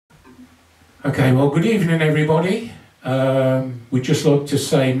Okay, well, good evening, everybody. We'd just like to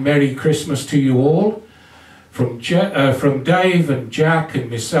say Merry Christmas to you all from Dave and Jack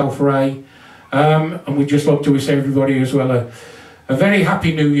and myself, Ray. And we'd just like to wish everybody as well a very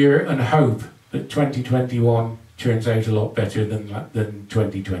happy new year and hope that 2021 turns out a lot better than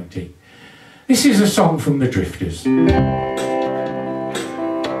 2020. This is a song from the Drifters.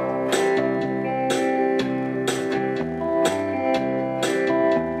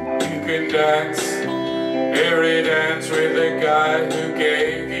 Dance, every dance with the guy who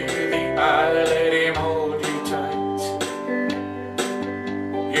gave you the eye, let him hold you tight.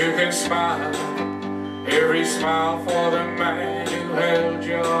 You can smile, every smile for the man who held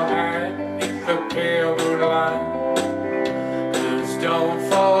your hand beneath the pale moonlight. 'Cause don't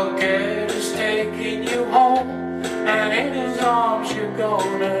forget he's taking you home, and in his arms you're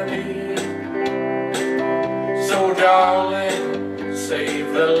gonna be. So darling,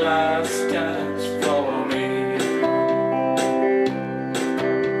 save the last dance for me.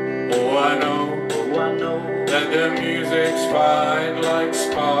 Oh, I know that the music's fine, like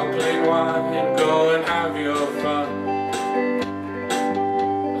sparkling wine. Go and have your fun,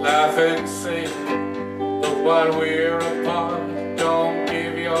 laugh and sing, but while we're apart, don't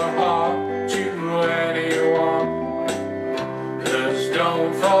give your heart to anyone. 'Cause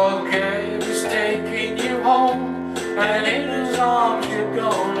don't forget he's taking you home, and in his arms you're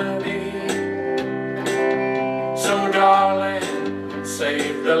gonna be. So darling,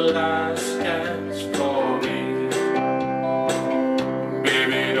 save the last dance for me.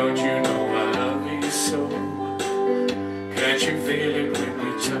 Baby, don't you know I love you so? Can't you feel it when we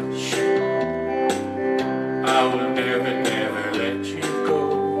touch? I will never, never let you go.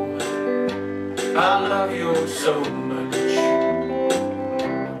 I love you so much.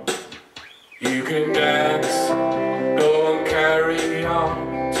 You can dance, carry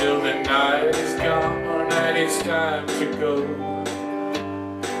on till the night is gone and it's time to go.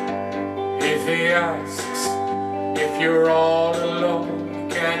 If he asks if you're all alone,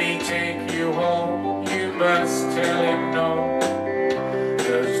 can he take you home? You must tell him no.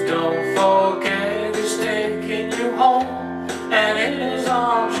 'Cause don't forget he's taking you home, and in his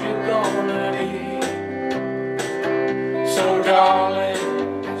arms you're gonna be. So darling,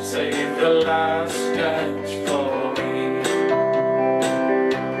 save the last dance for me.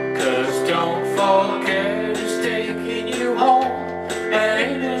 Don't forget he's taking you home, and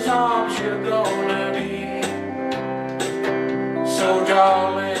in his arms you're gonna be. So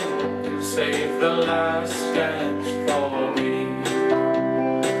darling, save the last dance for me.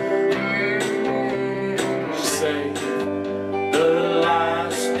 Save the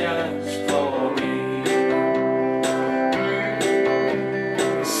last dance for me.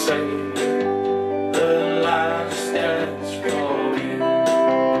 Save the last dance for me.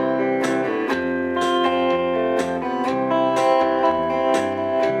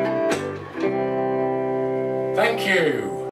 Thank you.